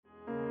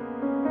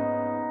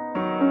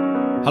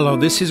Hello,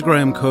 this is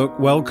Graham Cook.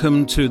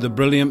 Welcome to the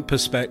Brilliant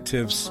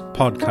Perspectives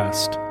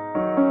podcast.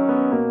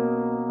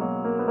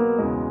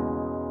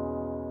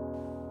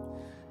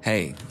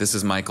 Hey, this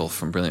is Michael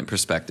from Brilliant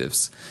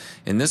Perspectives.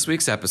 In this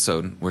week's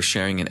episode, we're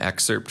sharing an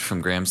excerpt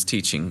from Graham's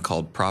teaching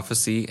called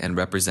Prophecy and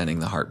Representing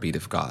the Heartbeat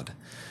of God.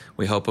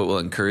 We hope it will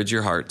encourage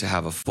your heart to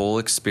have a full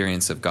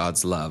experience of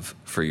God's love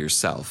for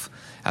yourself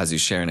as you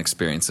share an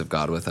experience of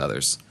God with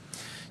others.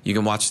 You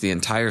can watch the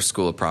entire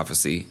School of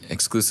Prophecy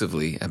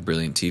exclusively at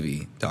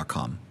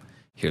brillianttv.com.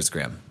 Here's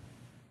Graham.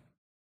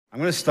 I'm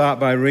going to start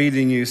by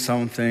reading you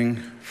something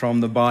from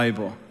the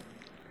Bible.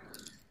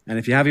 And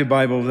if you have your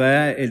Bible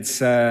there,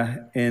 it's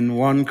in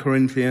 1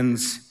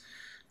 Corinthians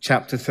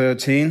chapter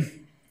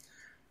 13,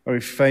 very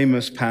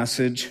famous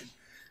passage.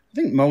 I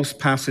think most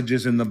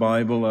passages in the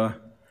Bible are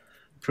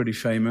pretty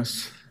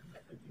famous.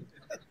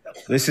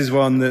 This is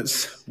one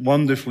that's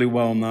wonderfully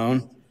well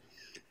known.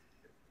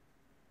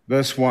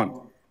 Verse 1.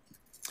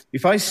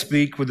 If I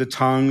speak with the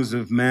tongues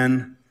of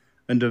men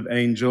and of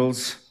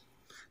angels,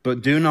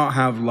 but do not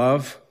have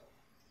love,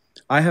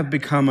 I have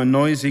become a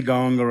noisy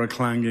gong or a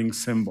clanging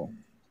cymbal.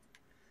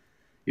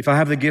 If I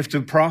have the gift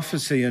of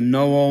prophecy and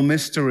know all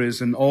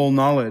mysteries and all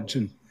knowledge,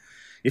 and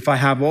if I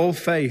have all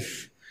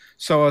faith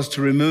so as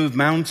to remove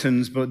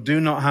mountains, but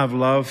do not have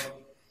love,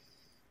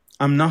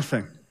 I'm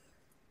nothing.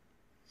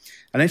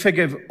 And if I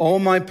give all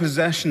my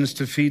possessions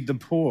to feed the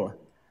poor,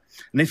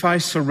 and if I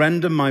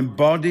surrender my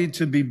body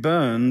to be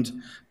burned,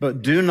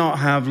 but do not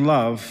have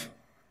love,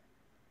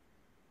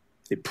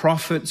 it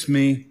profits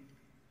me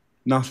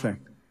nothing.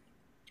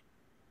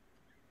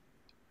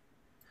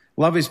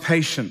 Love is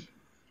patient.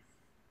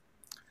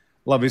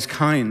 Love is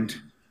kind.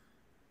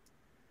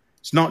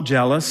 It's not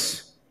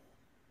jealous.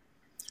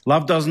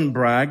 Love doesn't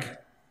brag.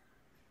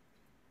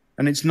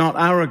 And it's not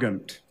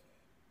arrogant.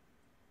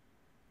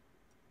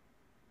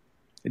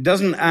 It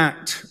doesn't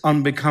act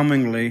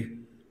unbecomingly.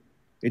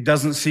 It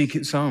doesn't seek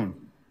its own,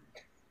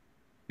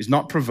 is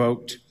not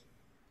provoked,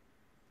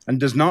 and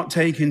does not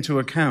take into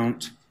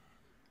account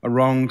a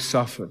wrong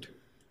suffered.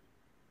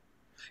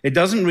 It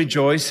doesn't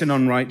rejoice in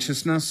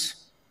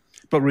unrighteousness,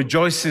 but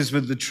rejoices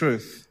with the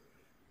truth.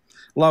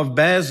 Love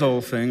bears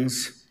all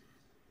things.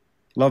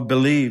 Love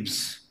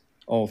believes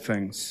all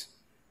things.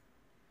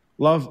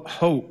 Love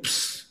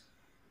hopes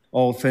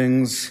all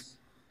things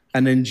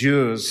and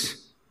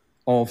endures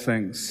all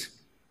things.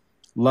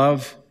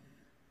 Love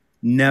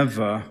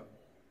never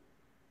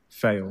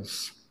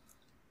fails.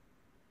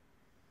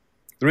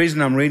 The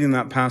reason I'm reading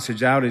that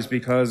passage out is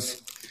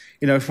because,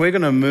 if we're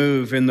going to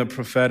move in the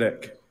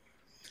prophetic,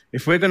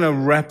 if we're going to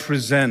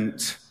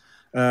represent,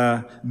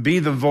 be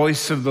the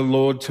voice of the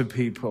Lord to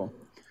people,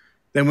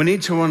 then we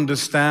need to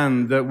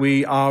understand that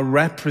we are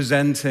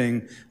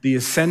representing the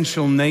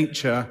essential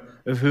nature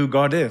of who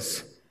God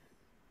is.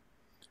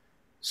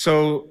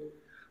 So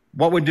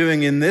what we're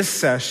doing in this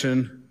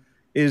session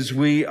is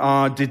we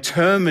are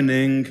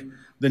determining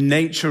the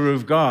nature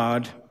of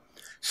God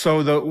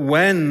so that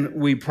when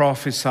we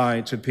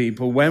prophesy to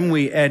people, when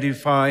we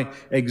edify,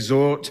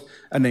 exhort,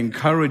 and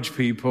encourage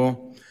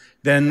people,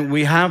 then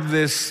we have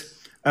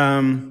this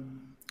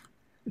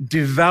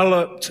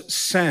developed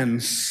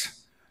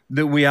sense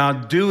that we are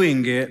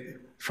doing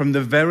it from the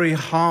very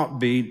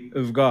heartbeat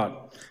of God.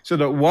 So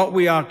that what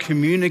we are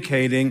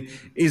communicating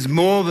is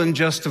more than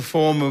just a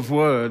form of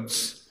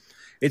words.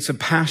 It's a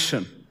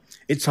passion.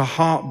 It's a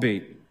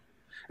heartbeat.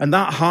 And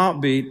that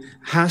heartbeat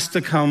has to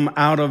come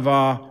out of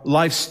our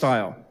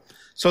lifestyle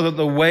so that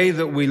the way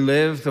that we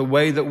live, the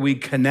way that we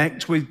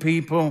connect with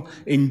people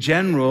in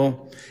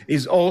general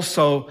is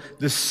also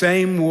the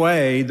same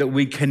way that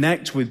we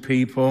connect with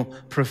people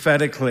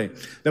prophetically.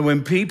 That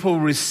when people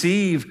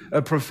receive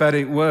a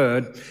prophetic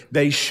word,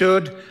 they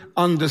should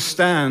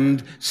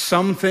understand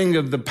something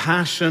of the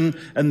passion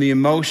and the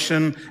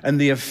emotion and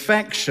the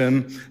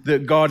affection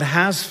that God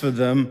has for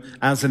them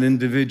as an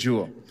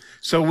individual.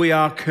 So we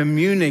are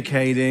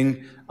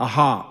communicating a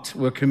heart.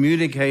 We're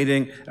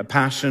communicating a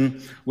passion.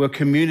 We're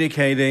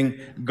communicating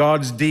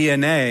God's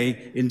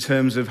DNA in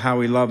terms of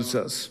how he loves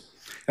us.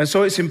 And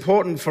so it's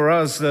important for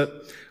us that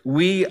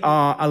we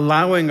are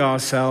allowing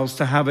ourselves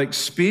to have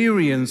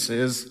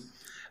experiences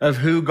of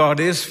who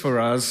God is for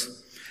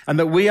us, and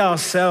that we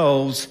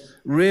ourselves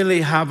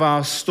really have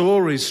our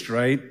story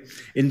straight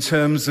in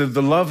terms of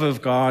the love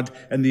of God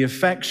and the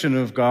affection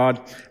of God,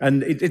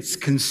 and its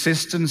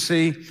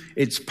consistency,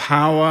 its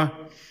power,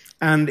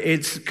 and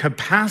its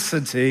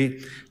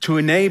capacity to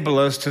enable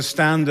us to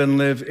stand and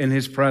live in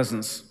his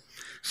presence.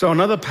 So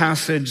another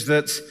passage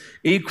that's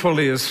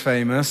equally as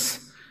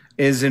famous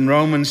is in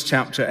Romans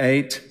chapter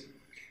 8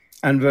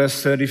 and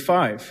verse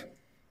 35.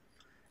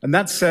 And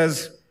that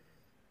says,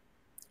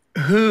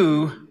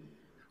 "Who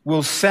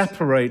will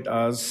separate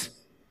us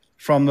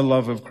from the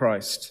love of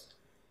Christ?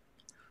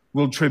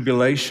 Will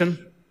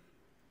tribulation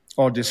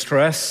or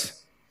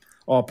distress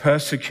or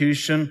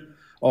persecution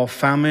or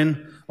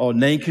famine or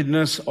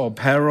nakedness or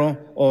peril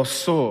or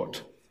sword?"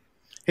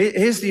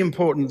 Here's the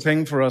important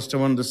thing for us to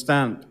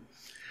understand.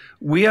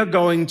 We are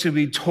going to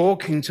be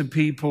talking to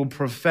people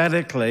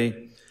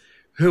prophetically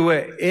who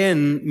are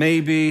in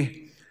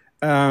maybe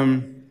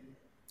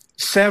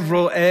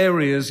several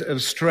areas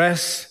of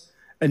stress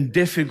and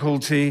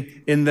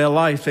difficulty in their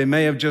life. They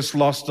may have just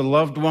lost a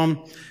loved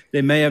one.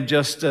 They may have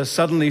just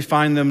suddenly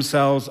find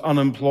themselves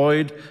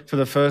unemployed for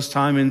the first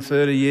time in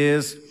 30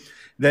 years.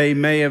 They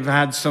may have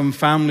had some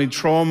family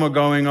trauma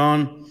going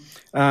on.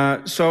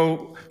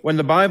 So when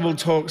the Bible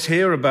talks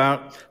here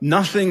about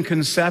nothing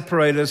can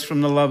separate us from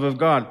the love of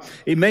God,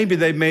 it may be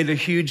they've made a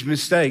huge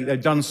mistake.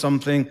 They've done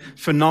something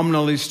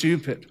phenomenally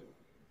stupid.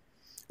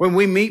 When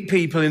we meet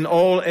people in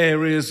all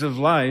areas of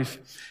life,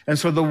 and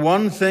so the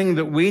one thing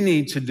that we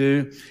need to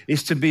do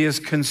is to be as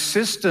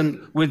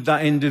consistent with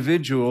that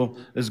individual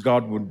as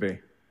God would be.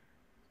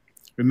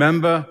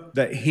 Remember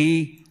that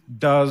He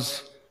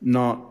does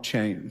not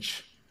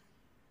change.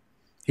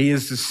 He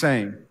is the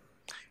same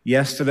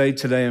yesterday,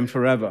 today, and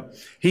forever.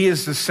 He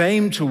is the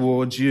same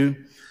towards you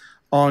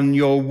on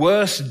your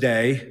worst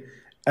day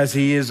as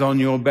He is on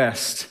your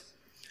best.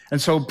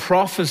 And so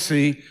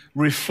prophecy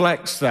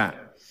reflects that.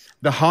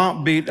 The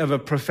heartbeat of a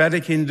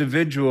prophetic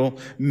individual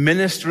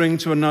ministering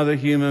to another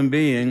human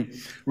being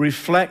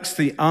reflects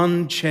the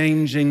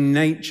unchanging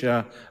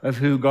nature of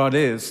who God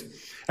is.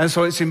 And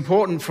so it's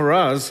important for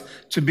us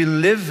to be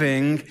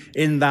living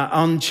in that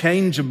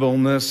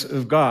unchangeableness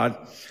of God,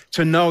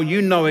 to know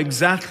you know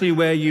exactly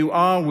where you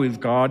are with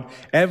God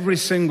every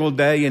single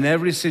day in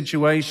every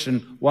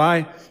situation.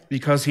 Why?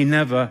 Because He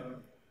never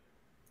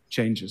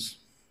changes.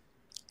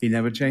 He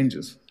never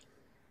changes.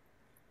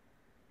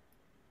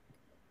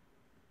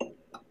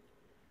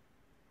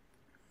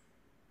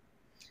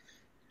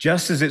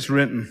 Just as it's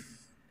written,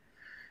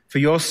 for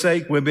your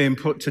sake we're being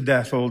put to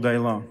death all day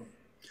long.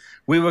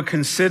 We were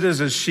considered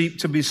as sheep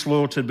to be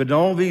slaughtered, but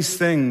all these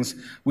things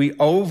we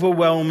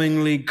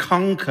overwhelmingly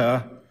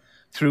conquer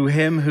through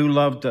Him who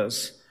loved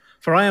us.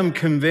 For I am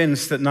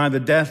convinced that neither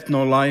death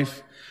nor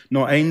life,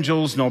 nor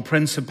angels, nor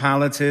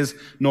principalities,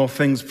 nor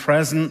things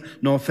present,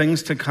 nor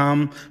things to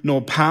come,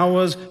 nor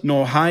powers,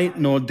 nor height,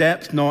 nor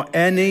depth, nor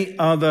any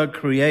other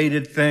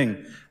created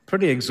thing.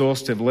 Pretty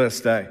exhaustive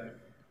list, eh?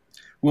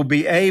 Will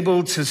be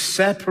able to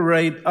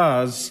separate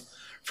us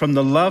from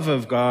the love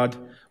of God,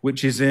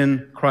 which is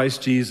in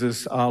Christ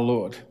Jesus our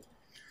Lord.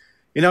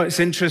 You know,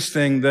 it's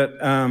interesting that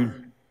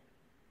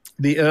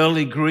the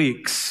early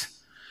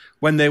Greeks,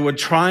 when they were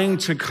trying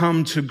to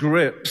come to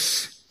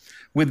grips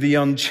with the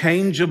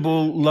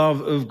unchangeable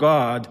love of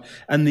God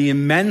and the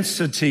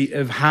immensity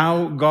of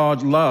how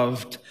God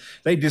loved,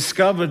 they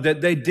discovered that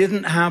they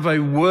didn't have a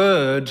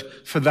word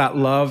for that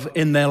love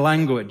in their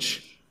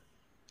language.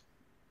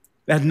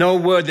 They had no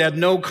word, they had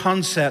no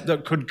concept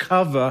that could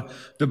cover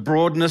the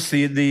broadness,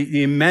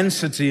 the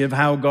immensity of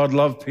how God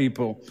loved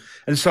people.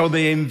 And so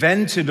they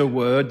invented a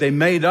word, they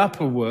made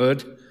up a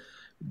word,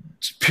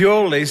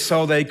 purely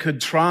so they could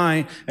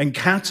try and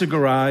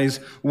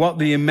categorize what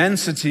the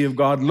immensity of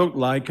God looked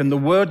like. And the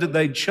word that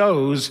they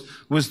chose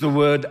was the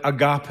word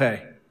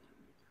agape.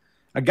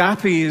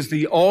 Agape is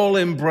the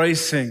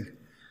all-embracing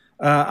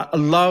a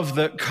love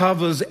that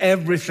covers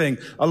everything,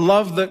 a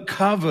love that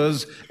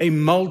covers a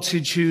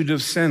multitude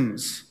of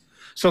sins.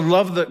 So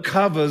love that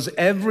covers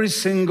every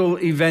single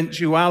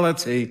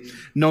eventuality,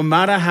 no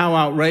matter how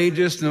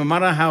outrageous, no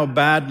matter how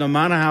bad, no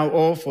matter how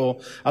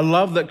awful, a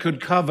love that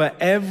could cover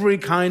every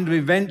kind of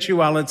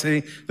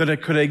eventuality that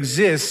it could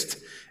exist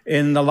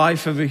in the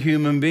life of a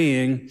human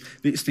being.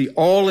 It's the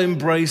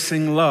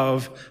all-embracing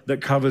love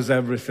that covers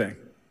everything.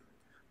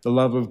 The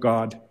love of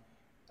God,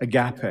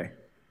 agape.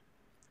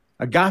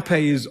 Agape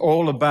is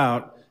all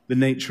about the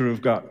nature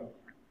of God.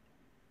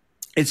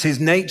 It's His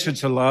nature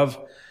to love,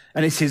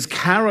 and it's His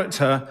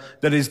character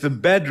that is the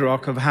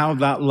bedrock of how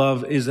that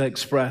love is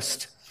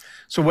expressed.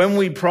 So when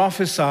we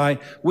prophesy,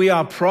 we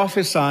are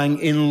prophesying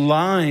in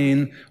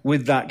line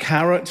with that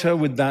character,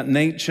 with that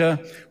nature,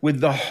 with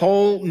the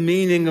whole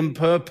meaning and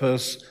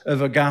purpose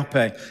of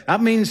agape.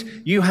 That means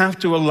you have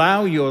to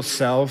allow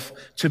yourself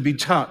to be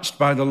touched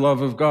by the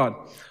love of God.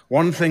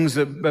 One of the things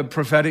that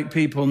prophetic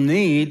people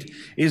need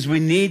is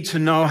we need to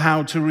know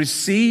how to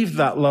receive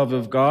that love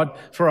of God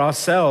for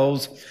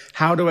ourselves,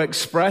 how to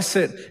express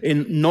it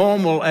in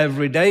normal,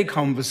 everyday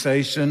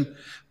conversation,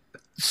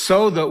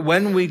 so that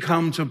when we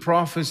come to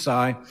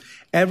prophesy,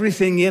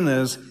 everything in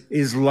us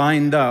is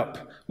lined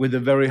up with the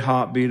very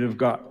heartbeat of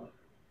God.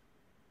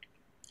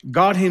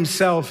 God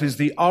Himself is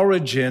the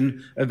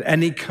origin of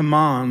any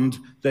command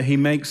that He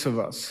makes of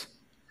us.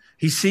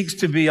 He seeks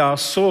to be our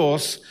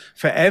source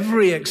for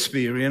every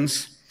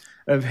experience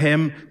of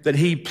Him that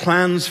He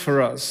plans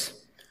for us.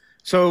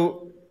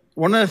 So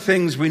one of the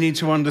things we need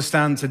to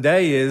understand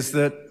today is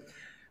that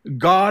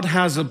God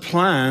has a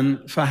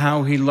plan for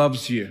how He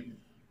loves you.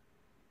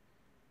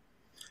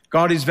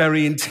 God is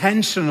very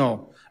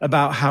intentional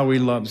about how He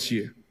loves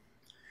you.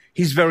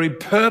 He's very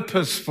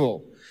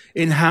purposeful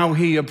in how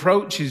He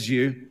approaches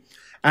you,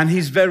 and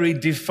He's very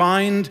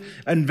defined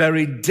and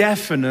very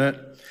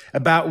definite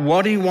about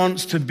what He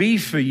wants to be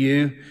for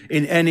you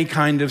in any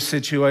kind of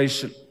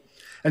situation.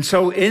 And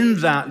so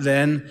in that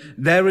then,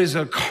 there is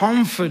a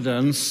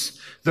confidence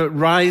that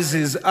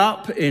rises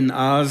up in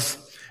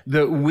us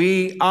that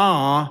we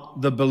are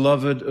the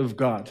beloved of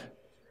God.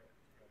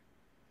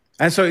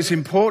 And so it's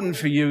important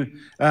for you,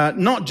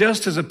 not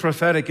just as a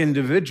prophetic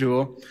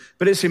individual,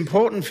 but it's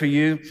important for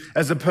you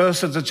as a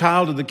person, as a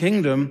child of the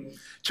kingdom,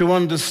 to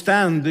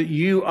understand that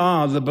you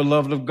are the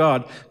beloved of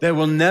God. There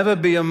will never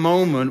be a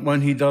moment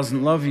when he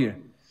doesn't love you.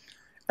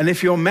 And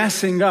if you're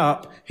messing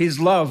up, his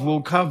love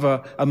will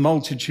cover a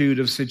multitude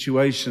of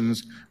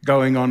situations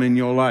going on in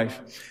your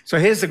life. So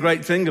here's the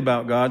great thing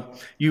about God.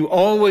 You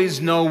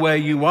always know where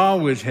you are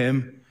with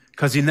him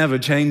because he never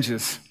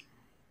changes.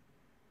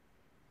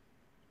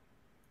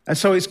 And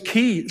so it's a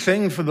key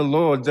thing for the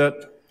Lord that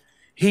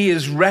he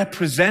is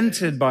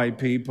represented by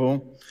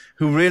people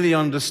who really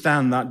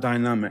understand that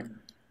dynamic.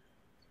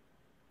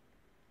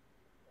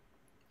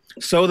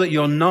 So that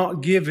you're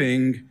not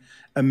giving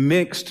a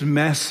mixed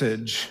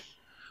message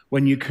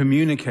when you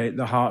communicate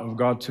the heart of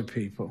God to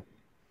people.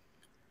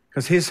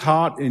 Because his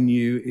heart in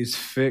you is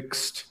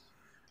fixed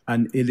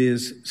and it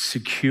is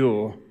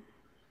secure.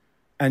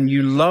 And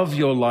you love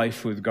your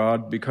life with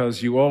God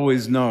because you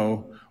always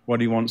know what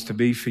he wants to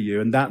be for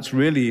you. And that's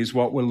really is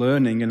what we're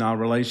learning in our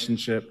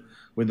relationship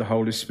with the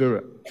Holy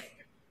Spirit.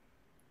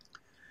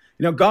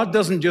 You know, God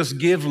doesn't just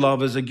give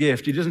love as a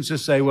gift. He doesn't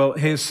just say, well,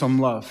 here's some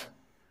love.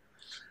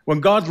 When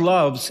God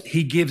loves,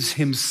 he gives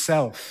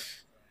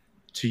himself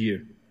to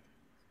you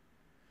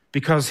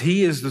because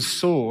he is the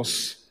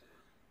source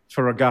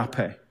for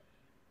agape.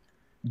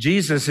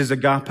 Jesus is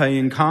agape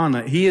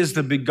incarnate. He is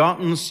the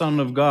begotten Son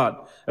of God,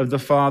 of the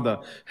Father,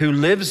 who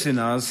lives in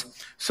us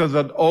so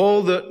that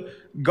all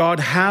that God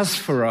has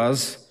for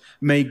us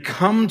may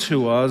come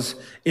to us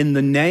in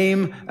the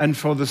name and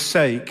for the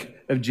sake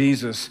of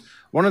Jesus.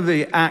 One of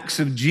the acts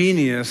of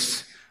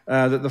genius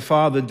that the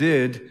Father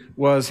did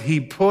was he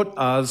put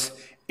us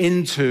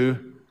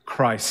into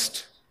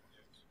Christ.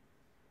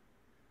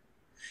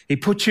 He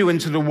put you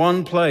into the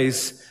one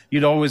place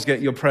you'd always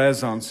get your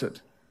prayers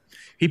answered.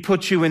 He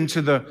put you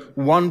into the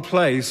one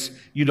place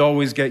you'd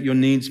always get your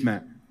needs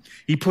met.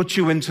 He put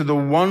you into the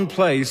one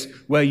place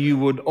where you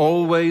would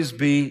always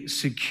be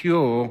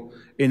secure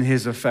in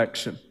his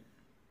affection.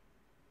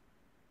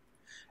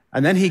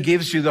 And then he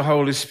gives you the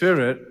Holy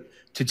Spirit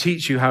to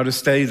teach you how to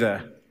stay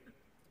there.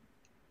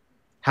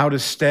 How to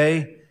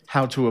stay,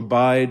 how to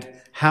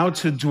abide, how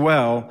to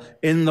dwell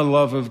in the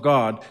love of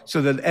God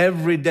so that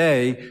every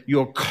day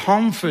your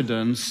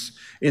confidence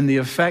in the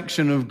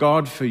affection of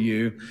God for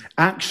you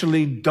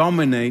actually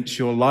dominates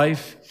your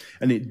life,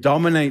 and it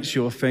dominates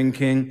your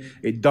thinking,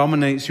 it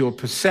dominates your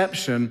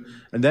perception,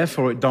 and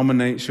therefore it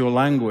dominates your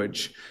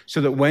language. So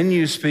that when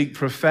you speak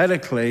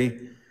prophetically,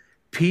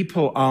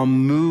 people are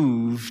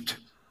moved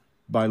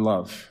by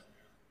love.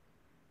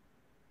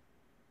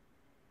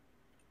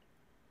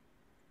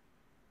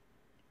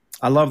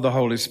 I love the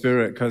Holy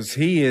Spirit because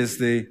he is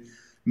the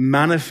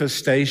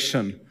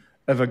manifestation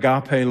of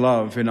agape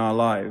love in our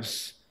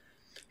lives.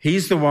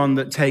 He's the one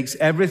that takes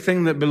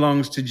everything that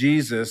belongs to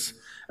Jesus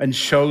and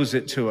shows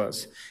it to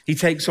us. He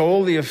takes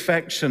all the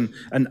affection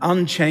and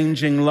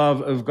unchanging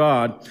love of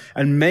God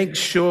and makes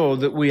sure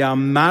that we are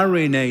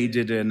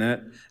marinated in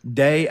it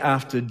day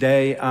after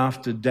day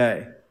after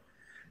day.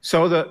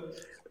 So that,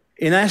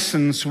 in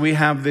essence, we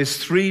have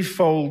this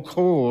threefold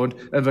cord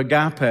of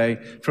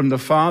agape from the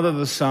Father,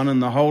 the Son,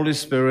 and the Holy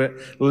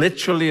Spirit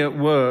literally at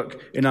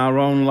work in our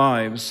own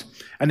lives.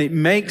 And it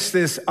makes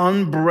this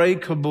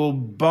unbreakable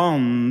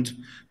bond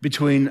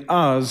between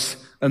us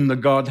and the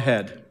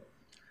Godhead.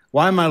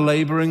 Why am I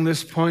laboring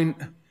this point?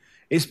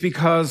 It's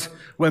because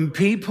when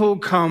people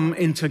come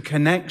into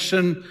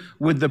connection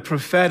with the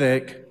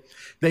prophetic,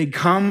 they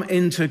come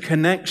into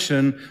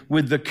connection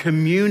with the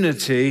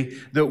community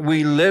that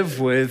we live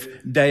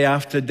with day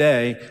after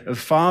day of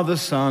Father,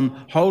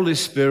 Son, Holy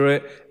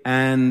Spirit,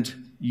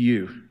 and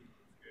you.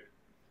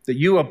 That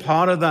you are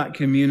part of that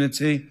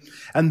community,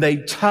 and they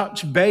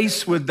touch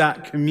base with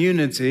that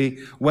community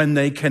when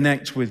they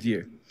connect with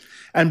you.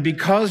 And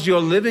because you're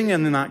living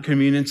in that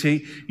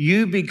community,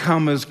 you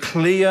become as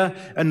clear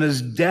and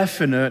as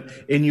definite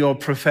in your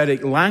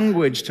prophetic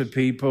language to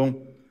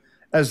people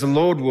as the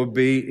Lord would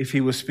be if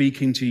he was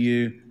speaking to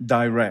you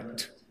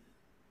direct.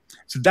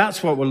 So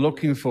that's what we're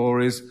looking for,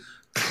 is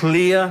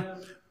clear,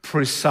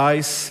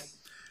 precise,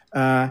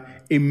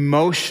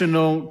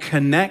 emotional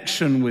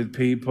connection with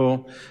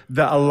people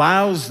that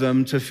allows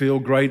them to feel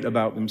great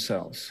about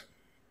themselves.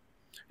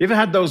 You ever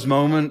had those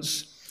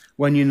moments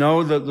when you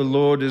know that the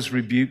Lord has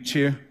rebuked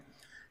you,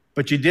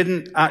 but you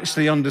didn't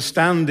actually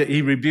understand that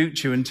he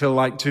rebuked you until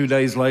like 2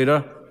 days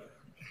later?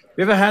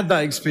 You ever had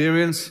that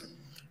experience?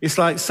 It's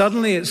like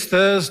suddenly it's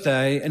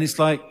Thursday and it's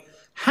like,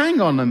 hang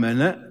on a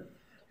minute,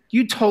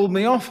 you told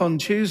me off on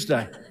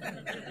Tuesday.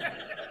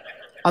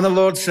 And the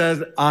Lord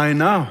said, I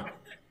know.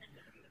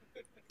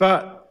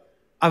 But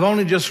I've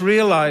only just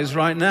realized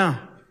right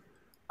now,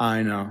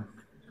 I know.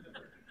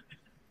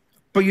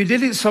 But you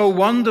did it so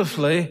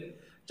wonderfully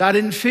that I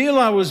didn't feel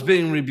I was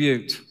being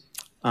rebuked.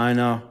 I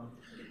know.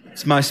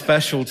 It's my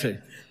specialty.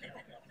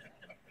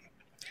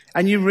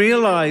 And you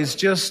realize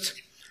just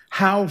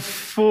how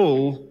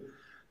full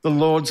the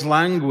Lord's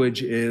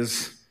language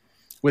is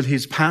with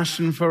his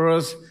passion for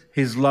us,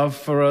 his love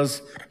for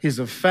us, his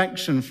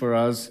affection for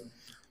us,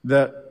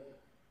 that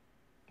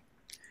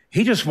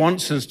He just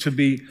wants us to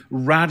be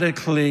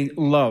radically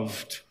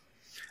loved.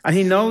 And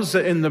he knows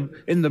that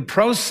in the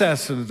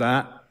process of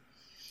that,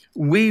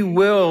 we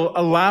will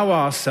allow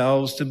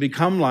ourselves to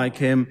become like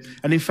him.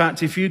 And in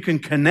fact, if you can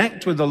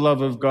connect with the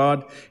love of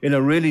God in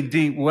a really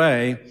deep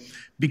way,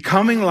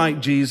 becoming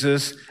like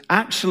Jesus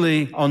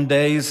actually on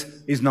days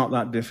is not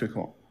that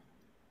difficult.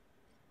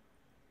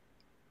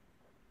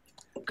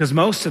 Because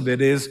most of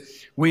it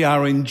is we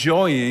are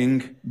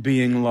enjoying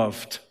being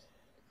loved.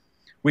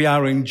 We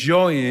are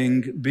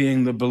enjoying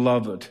being the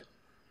beloved.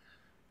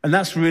 And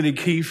that's really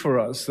key for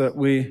us, that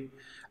we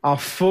are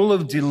full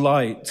of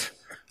delight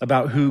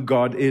about who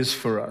God is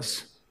for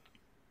us.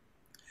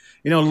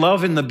 You know,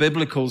 love in the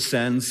biblical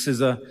sense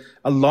is a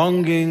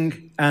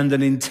longing and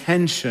an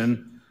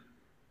intention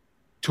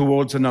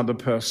towards another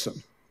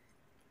person.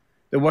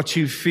 That what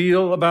you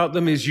feel about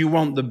them is you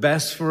want the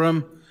best for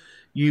them.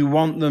 You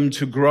want them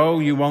to grow.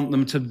 You want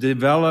them to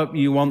develop.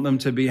 You want them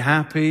to be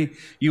happy.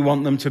 You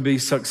want them to be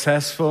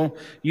successful.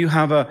 You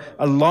have a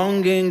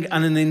longing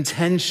and an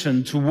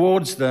intention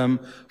towards them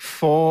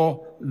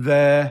for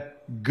their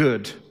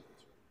good.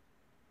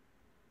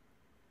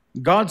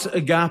 God's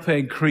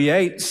agape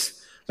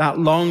creates that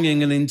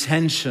longing and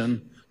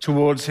intention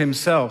towards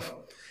himself.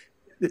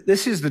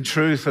 This is the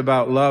truth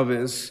about love,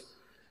 is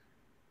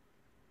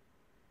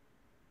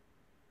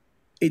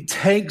it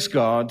takes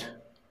God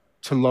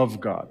to love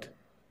God.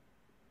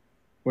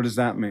 What does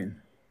that mean?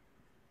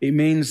 It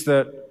means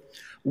that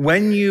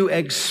when you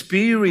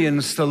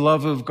experience the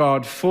love of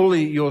God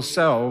fully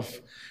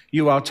yourself,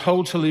 you are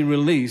totally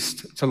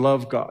released to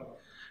love God.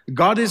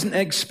 God isn't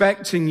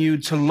expecting you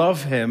to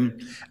love him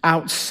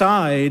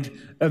outside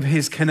of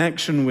his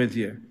connection with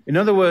you. In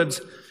other words,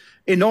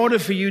 in order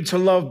for you to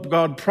love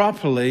God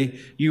properly,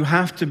 you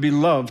have to be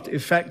loved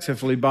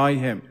effectively by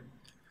him.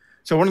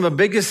 So one of the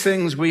biggest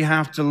things we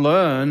have to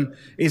learn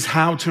is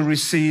how to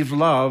receive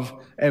love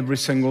every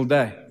single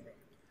day.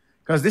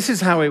 Because this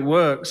is how it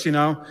works, you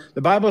know.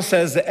 The Bible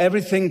says that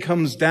everything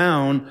comes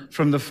down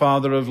from the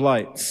Father of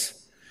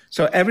lights.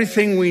 So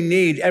everything we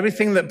need,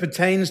 everything that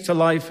pertains to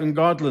life and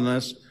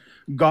godliness,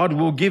 God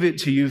will give it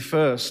to you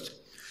first.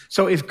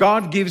 So if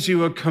God gives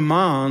you a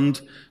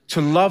command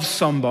to love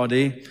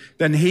somebody,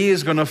 then he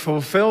is going to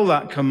fulfill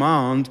that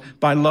command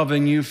by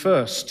loving you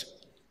first.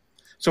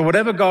 So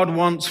whatever God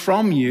wants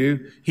from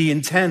you, he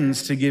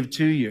intends to give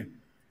to you.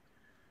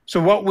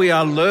 So what we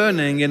are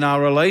learning in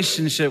our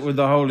relationship with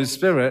the Holy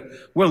Spirit,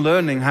 we're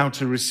learning how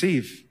to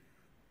receive.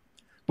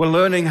 We're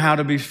learning how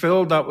to be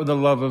filled up with the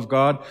love of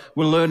God.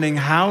 We're learning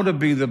how to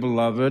be the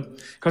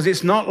beloved. Because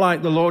it's not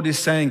like the Lord is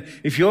saying,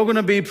 if you're going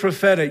to be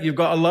prophetic, you've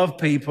got to love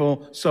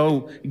people,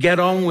 so get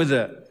on with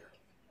it.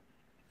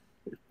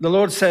 The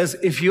Lord says,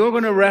 if you're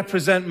going to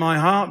represent my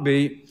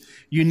heartbeat,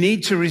 you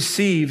need to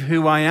receive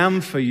who I am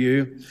for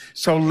you.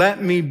 So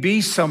let me be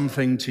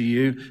something to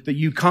you that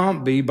you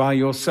can't be by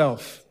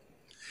yourself.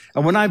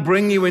 And when I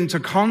bring you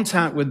into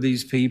contact with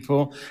these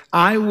people,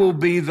 I will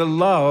be the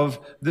love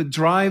that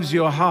drives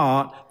your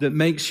heart, that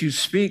makes you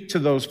speak to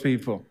those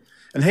people.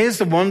 And here's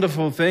the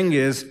wonderful thing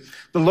is,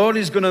 the Lord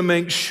is going to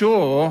make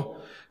sure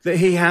that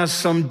he has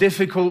some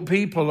difficult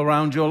people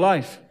around your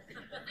life.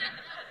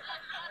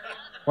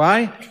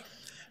 Why?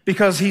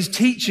 Because he's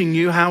teaching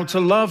you how to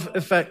love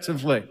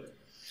effectively.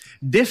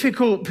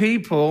 Difficult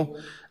people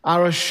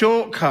are a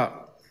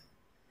shortcut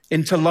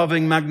into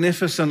loving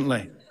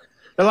magnificently.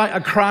 They're like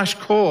a crash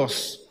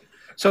course.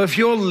 So if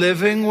you're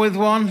living with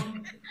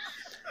one,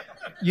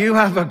 you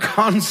have a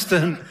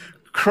constant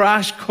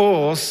crash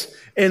course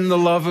in the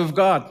love of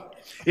God.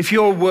 If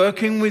you're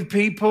working with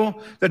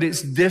people that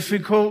it's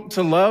difficult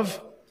to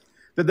love,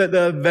 that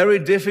they're very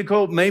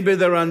difficult, maybe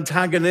they're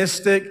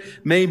antagonistic,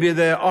 maybe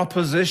they're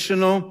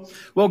oppositional,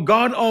 well,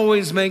 God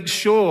always makes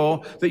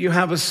sure that you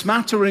have a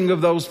smattering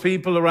of those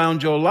people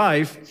around your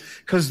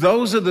life, because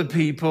those are the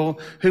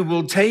people who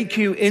will take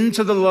you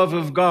into the love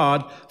of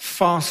God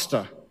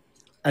faster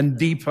and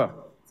deeper.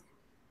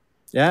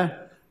 Yeah?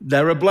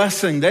 They're a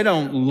blessing. They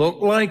don't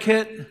look like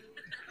it,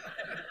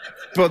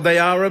 but they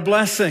are a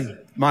blessing.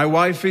 My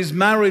wife is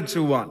married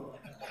to one.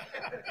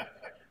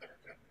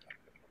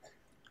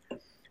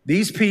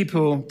 These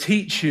people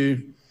teach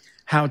you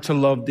how to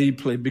love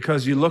deeply,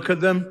 because you look at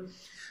them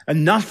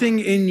and nothing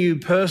in you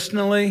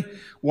personally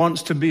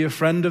wants to be a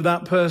friend of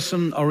that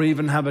person or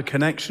even have a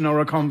connection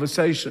or a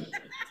conversation.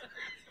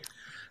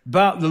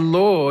 But the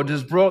Lord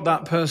has brought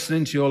that person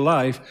into your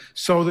life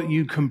so that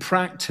you can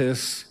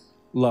practice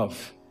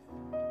love.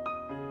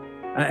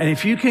 And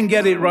if you can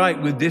get it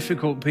right with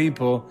difficult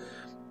people,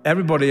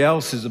 everybody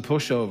else is a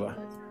pushover.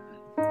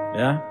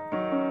 Yeah?